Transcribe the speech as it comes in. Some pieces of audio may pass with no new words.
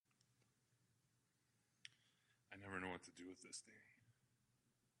do with this thing.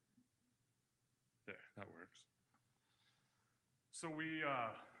 There, that works. So we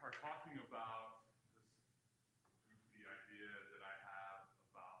are talking about this goofy idea that I have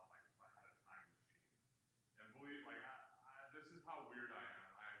about, like, if I had a time machine. And believe, like, this is how weird I am.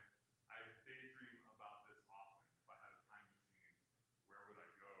 I daydream about this often. If I had a time machine, where would I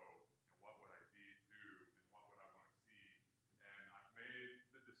go? And what would I do? And what would I want to see? And I've made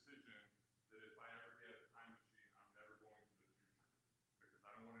the decision that if I ever get a time machine, I'm never going to the future. Because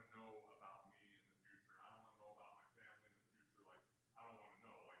I don't want to know about me in the future. I don't want to know about my family in the future. Like, I don't want to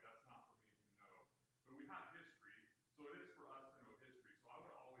know. Like, that's not for me to know. But we have history, so it is for us to know history. So I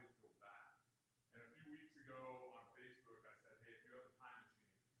would always go back. And a few weeks ago on Facebook, I said, hey, if you have a time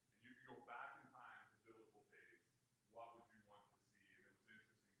machine and you could go back in time to biblical days, what would you want to see? And it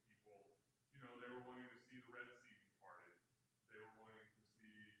was interesting. People, they were wanting to see the Red Sea be parted. They were wanting to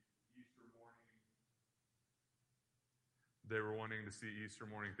see Easter morning. They were wanting to see Easter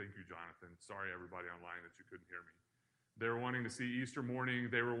morning. Thank you, Jonathan. Sorry, everybody online, that you couldn't hear me. They were wanting to see Easter morning.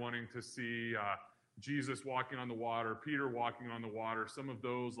 They were wanting to see Jesus walking on the water, Peter walking on the water, some of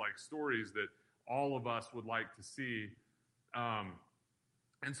those like stories that all of us would like to see.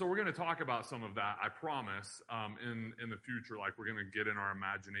 And so we're going to talk about some of that, I promise, in the future. Like, we're going to get in our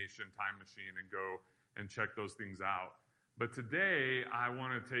imagination time machine and go and check those things out. But today, I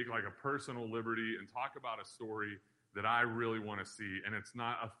want to take like a personal liberty and talk about a story that I really want to see. And it's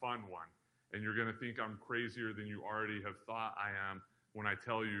not a fun one. And you're going to think I'm crazier than you already have thought I am when I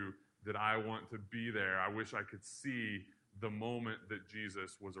tell you that I want to be there. I wish I could see the moment that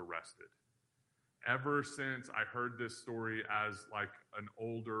Jesus was arrested. Ever since I heard this story as like an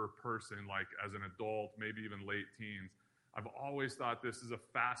older person, like as an adult, maybe even late teens, I've always thought this is a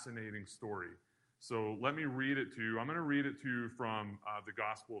fascinating story. So let me read it to you. I'm going to read it to you from the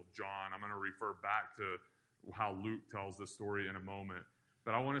Gospel of John. I'm going to refer back to how Luke tells the story in a moment.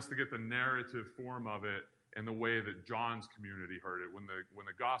 But I want us to get the narrative form of it in the way that John's community heard it. When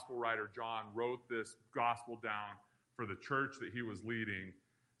the gospel writer John wrote this gospel down for the church that he was leading,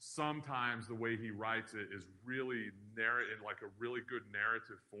 sometimes the way he writes it is really in like a really good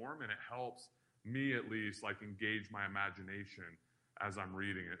narrative form, and it helps me at least like engage my imagination as I'm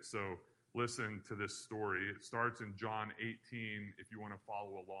reading it. So listen to this story. It starts in John 18 if you want to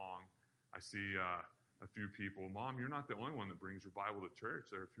follow along. I see a few people. Mom, you're not the only one that brings your Bible to church.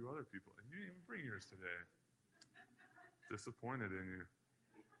 There are a few other people. And you didn't even bring yours today. Disappointed in you.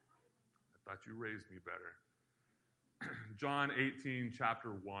 I thought you raised me better. John 18, chapter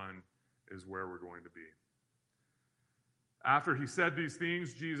 1 is where we're going to be. After he said these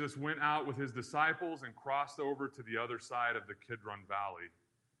things, Jesus went out with his disciples and crossed over to the other side of the Kidron Valley.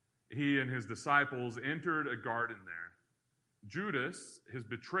 He and his disciples entered a garden there. Judas, his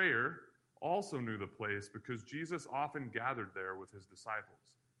betrayer, also knew the place because Jesus often gathered there with his disciples.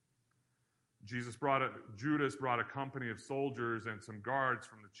 Judas brought a company of soldiers and some guards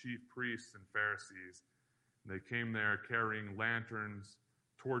from the chief priests and Pharisees. They came there carrying lanterns,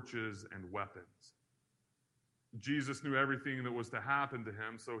 torches, and weapons. Jesus knew everything that was to happen to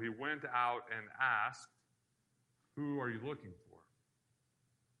him, so he went out and asked, "Who are you looking for?"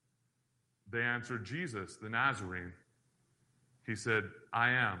 They answered, "Jesus, the Nazarene." He said, "I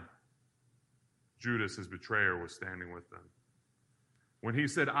am." Judas, his betrayer, was standing with them. When he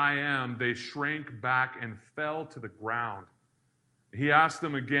said, "I am," they shrank back and fell to the ground. He asked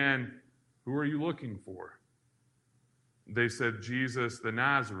them again, "Who are you looking for?" They said, "Jesus, the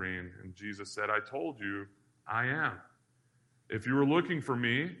Nazarene." And Jesus said, "I told you, I am. If you were looking for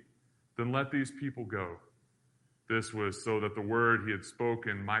me, then let these people go." This was so that the word he had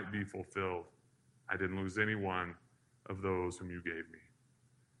spoken might be fulfilled. "I didn't lose any one of those whom you gave me."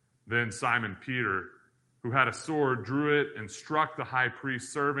 Then Simon Peter, who had a sword, drew it and struck the high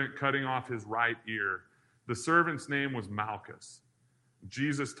priest's servant, cutting off his right ear. The servant's name was Malchus.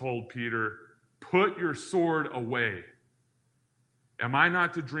 Jesus told Peter, "Put your sword away. Am I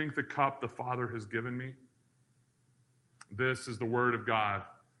not to drink the cup the Father has given me?" This is the word of God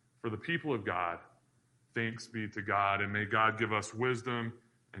for the people of God. Thanks be to God, and may God give us wisdom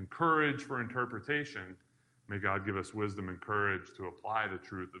and courage for interpretation. May God give us wisdom and courage to apply the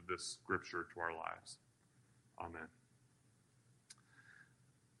truth of this scripture to our lives. Amen.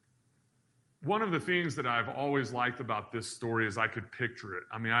 One of the things that I've always liked about this story is I could picture it.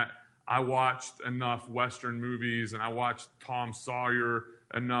 I mean, I watched enough Western movies, and I watched Tom Sawyer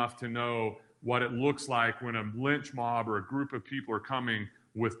enough to know what it looks like when a lynch mob or a group of people are coming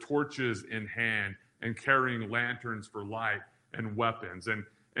with torches in hand and carrying lanterns for light and weapons. And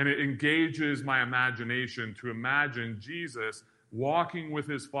it engages my imagination to imagine Jesus walking with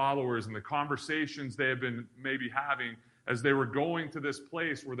his followers and the conversations they have been maybe having as they were going to this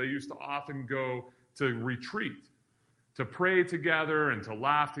place where they used to often go to retreat, to pray together and to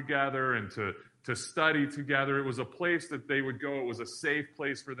laugh together and to study together. It was a place that they would go. It was a safe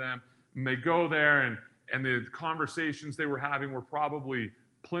place for them. And they go there, and the conversations they were having were probably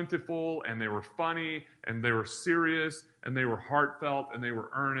plentiful, and they were funny, and they were serious, and they were heartfelt, and they were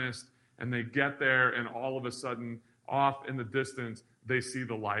earnest. And they get there, and all of a sudden, off in the distance, they see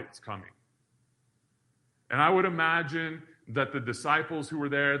the lights coming. And I would imagine that the disciples who were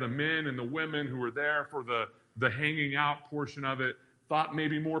there, the men and the women who were there for the hanging out portion of it, thought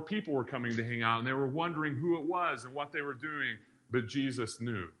maybe more people were coming to hang out, and they were wondering who it was and what they were doing, but Jesus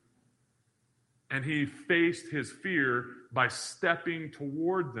knew. And he faced his fear by stepping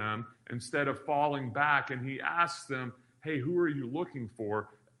toward them instead of falling back, and he asked them, hey, who are you looking for?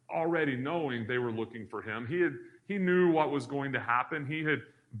 Already knowing they were looking for him. He knew what was going to happen. He had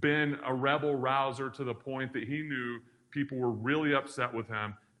been a rebel rouser to the point that he knew people were really upset with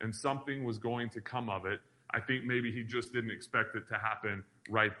him and something was going to come of it. I think maybe he just didn't expect it to happen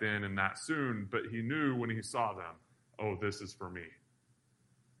right then and that soon, but he knew when he saw them, oh, this is for me.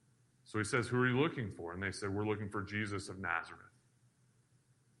 So he says, who are you looking for? And they said, we're looking for Jesus of Nazareth.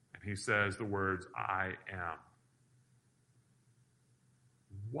 And he says the words, I am.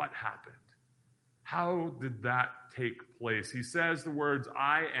 What happened? How did that take place? He says the words,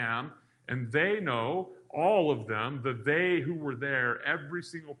 I am, and they know, all of them, the they who were there, every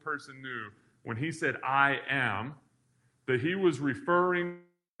single person knew when he said, I am, that he was referring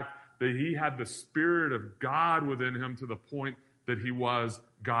that he had the Spirit of God within him to the point that he was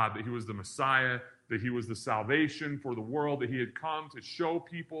God, that he was the Messiah, that he was the salvation for the world, that he had come to show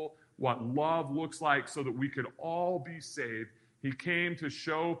people what love looks like so that we could all be saved. He came to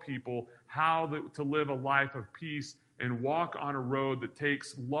show people how to live a life of peace and walk on a road that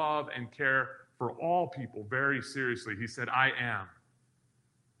takes love and care for all people very seriously. He said, I am.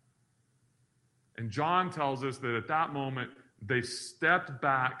 And John tells us that at that moment, they stepped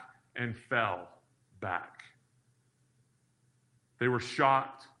back and fell back. They were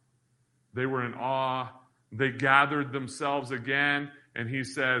shocked. They were in awe. They gathered themselves again, and he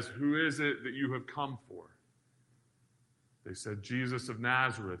says, who is it that you have come for? They said, Jesus of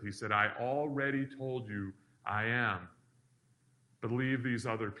Nazareth. He said, I already told you I am, but leave these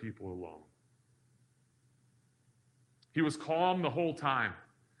other people alone. He was calm the whole time.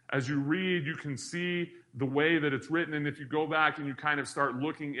 As you read, you can see the way that it's written, and if you go back and you kind of start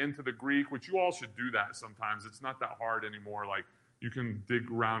looking into the Greek, which you all should do that sometimes. It's not that hard anymore. Like, you can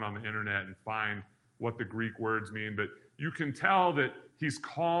dig around on the internet and find what the Greek words mean, but you can tell that he's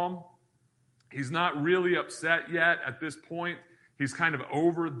calm. He's not really upset yet at this point. He's kind of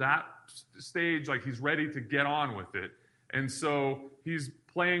over that stage, like he's ready to get on with it. And so he's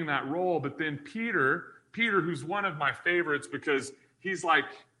playing that role. But then Peter, who's one of my favorites because he's like,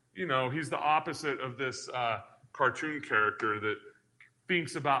 he's the opposite of this cartoon character that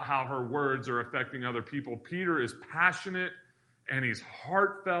thinks about how her words are affecting other people. Peter is passionate and he's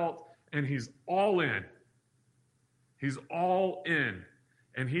heartfelt and he's all in. He's all in.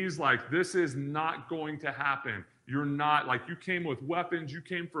 And he's like, this is not going to happen. You're not, like, you came with weapons. You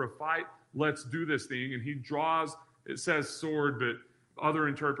came for a fight. Let's do this thing. And he draws, it says sword, but other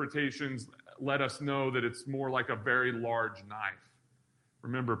interpretations let us know that it's more like a very large knife.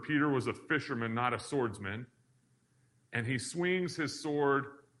 Remember, Peter was a fisherman, not a swordsman. And he swings his sword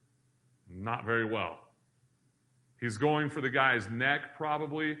not very well. He's going for the guy's neck,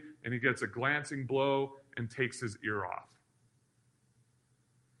 probably, and he gets a glancing blow and takes his ear off.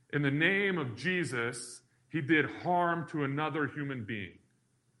 In the name of Jesus, he did harm to another human being.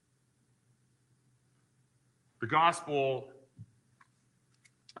 The Gospel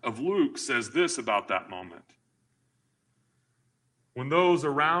of Luke says this about that moment. When those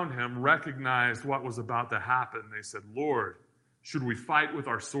around him recognized what was about to happen, they said, Lord, should we fight with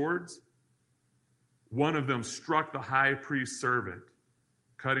our swords? One of them struck the high priest's servant,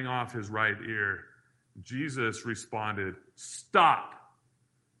 cutting off his right ear. Jesus responded, stop.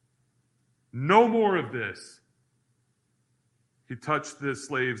 No more of this. He touched the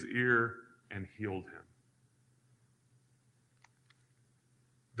slave's ear and healed him.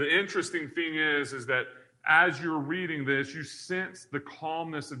 The interesting thing is that as you're reading this, you sense the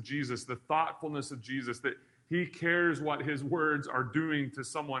calmness of Jesus, the thoughtfulness of Jesus, that he cares what his words are doing to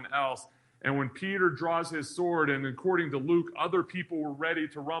someone else. And when Peter draws his sword, and according to Luke, other people were ready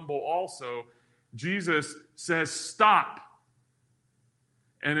to rumble also, Jesus says, stop.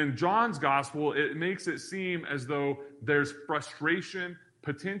 And in John's gospel, it makes it seem as though there's frustration,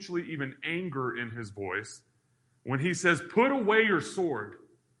 potentially even anger in his voice, when he says, put away your sword.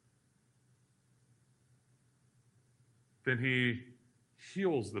 then he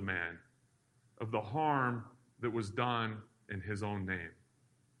heals the man of the harm that was done in his own name.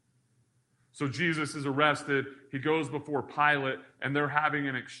 So Jesus is arrested. He goes before Pilate, and they're having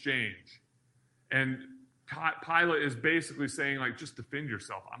an exchange. And Pilate is basically saying, like, just defend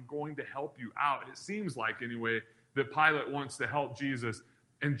yourself. I'm going to help you out. It seems like, anyway, that Pilate wants to help Jesus.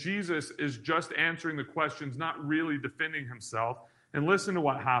 And Jesus is just answering the questions, not really defending himself. And listen to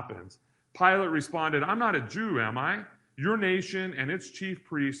what happens. Pilate responded, I'm not a Jew, am I? Your nation and its chief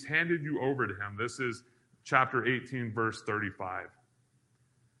priests handed you over to him. This is chapter 18, verse 35.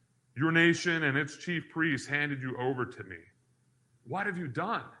 Your nation and its chief priests handed you over to me. What have you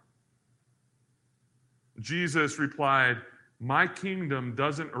done? Jesus replied, my kingdom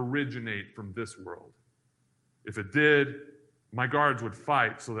doesn't originate from this world. If it did, my guards would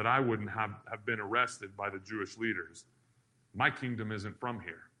fight so that I wouldn't have been arrested by the Jewish leaders. My kingdom isn't from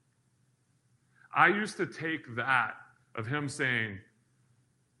here. I used to take that of him saying,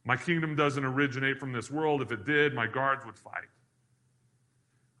 my kingdom doesn't originate from this world. If it did, my guards would fight.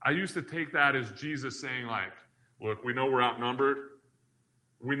 I used to take that as Jesus saying, like, look, we know we're outnumbered.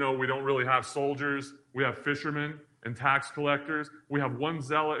 We know we don't really have soldiers. We have fishermen and tax collectors. We have one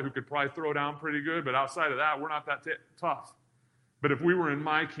zealot who could probably throw down pretty good, but outside of that, we're not that tough. But if we were in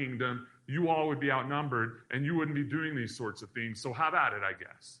my kingdom, you all would be outnumbered, and you wouldn't be doing these sorts of things. So have at it, I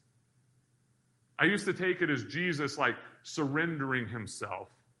guess. I used to take it as Jesus, like, surrendering himself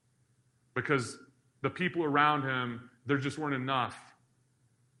because the people around him, there just weren't enough.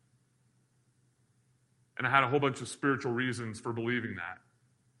 And I had a whole bunch of spiritual reasons for believing that.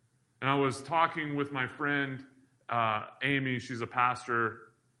 And I was talking with my friend, Amy, she's a pastor,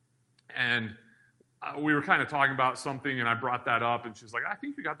 and we were kind of talking about something, and I brought that up, and she's like, I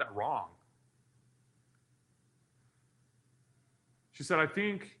think you got that wrong. She said, I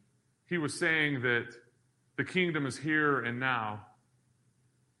think he was saying that the kingdom is here and now,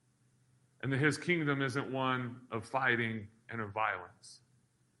 and that his kingdom isn't one of fighting and of violence.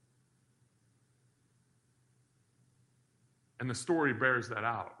 And the story bears that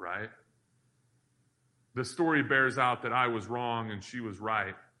out, right? The story bears out that I was wrong and she was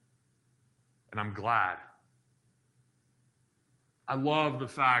right. And I'm glad. I love the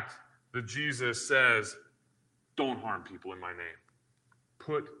fact that Jesus says, don't harm people in my name.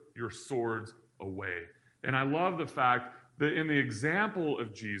 Put your swords away. And I love the fact that in the example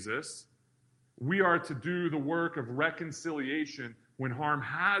of Jesus, we are to do the work of reconciliation when harm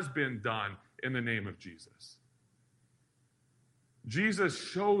has been done in the name of Jesus. Jesus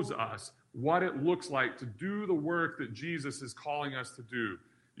shows us what it looks like to do the work that Jesus is calling us to do.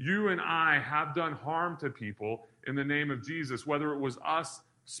 You and I have done harm to people in the name of Jesus, whether it was us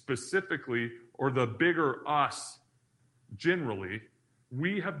specifically or the bigger us generally.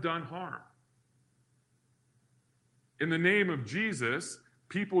 We have done harm. In the name of Jesus,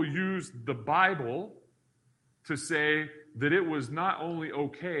 people used the Bible to say that it was not only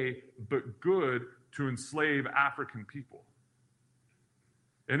okay, but good to enslave African people.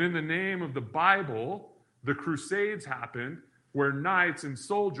 And in the name of the Bible, the Crusades happened where knights and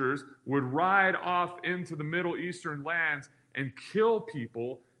soldiers would ride off into the Middle Eastern lands and kill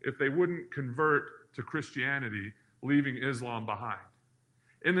people if they wouldn't convert to Christianity, leaving Islam behind.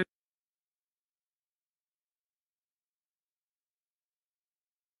 In the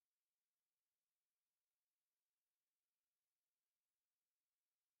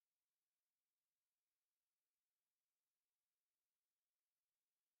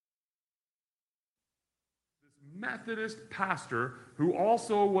Methodist pastor, who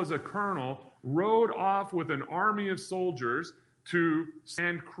also was a colonel, rode off with an army of soldiers to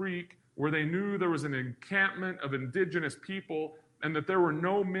Sand Creek, where they knew there was an encampment of indigenous people and that there were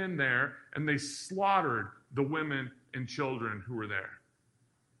no men there, and they slaughtered the women and children who were there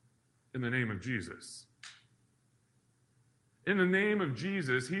in the name of Jesus. In the name of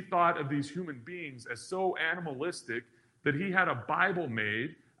Jesus, he thought of these human beings as so animalistic that he had a Bible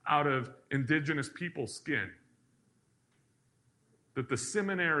made out of indigenous people's skin that the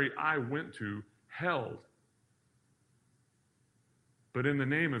seminary I went to held. But in the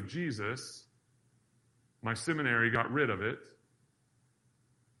name of Jesus, my seminary got rid of it.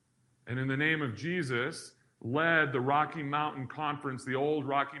 And in the name of Jesus, led the Rocky Mountain Conference, the old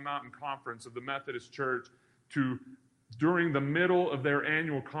Rocky Mountain Conference of the Methodist Church, to, during the middle of their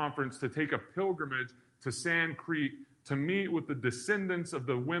annual conference, to take a pilgrimage to Sand Creek to meet with the descendants of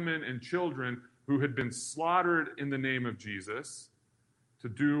the women and children who had been slaughtered in the name of Jesus, to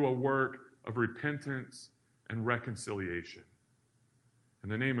do a work of repentance and reconciliation. In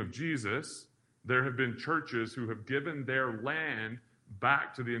the name of Jesus, there have been churches who have given their land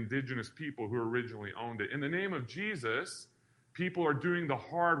back to the indigenous people who originally owned it. In the name of Jesus, people are doing the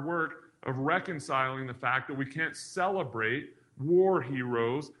hard work of reconciling the fact that we can't celebrate war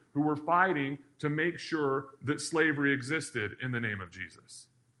heroes who were fighting to make sure that slavery existed in the name of Jesus.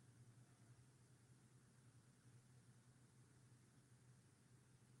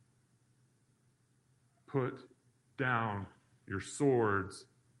 Put down your swords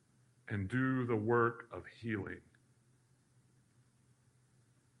and do the work of healing.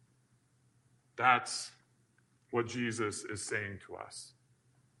 That's what Jesus is saying to us.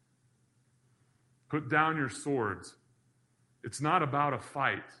 Put down your swords. It's not about a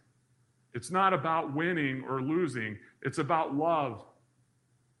fight. It's not about winning or losing. It's about love.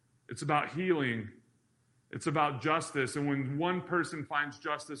 It's about healing. It's about justice. And when one person finds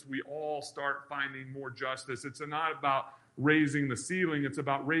justice, we all start finding more justice. It's not about raising the ceiling. It's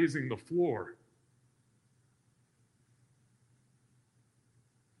about raising the floor.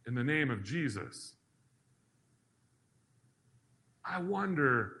 In the name of Jesus. I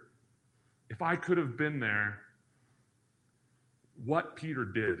wonder if I could have been there, what Peter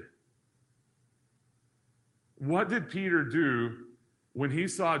did. What did Peter do when he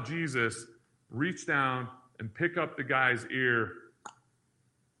saw Jesus reach down and pick up the guy's ear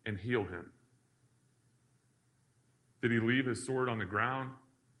and heal him? Did he leave his sword on the ground?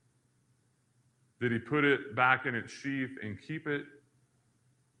 Did he put it back in its sheath and keep it?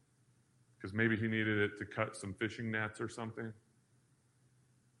 Because maybe he needed it to cut some fishing nets or something.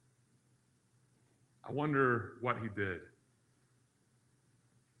 I wonder what he did.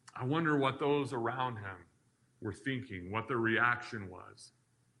 I wonder what those around him were thinking, what their reaction was.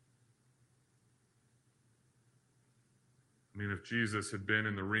 I mean, if Jesus had been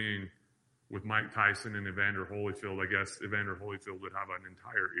in the ring with Mike Tyson and Evander Holyfield, I guess Evander Holyfield would have an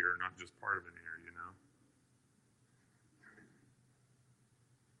entire ear, not just part of an ear, you know?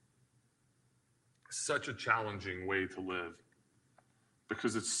 Such a challenging way to live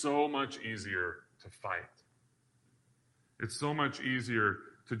because it's so much easier to fight. It's so much easier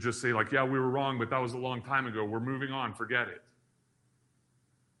to just say, like, yeah, we were wrong, but that was a long time ago. We're moving on. Forget it.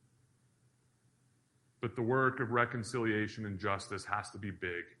 But the work of reconciliation and justice has to be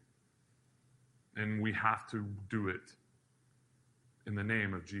big. And we have to do it in the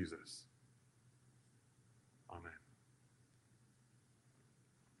name of Jesus. Amen.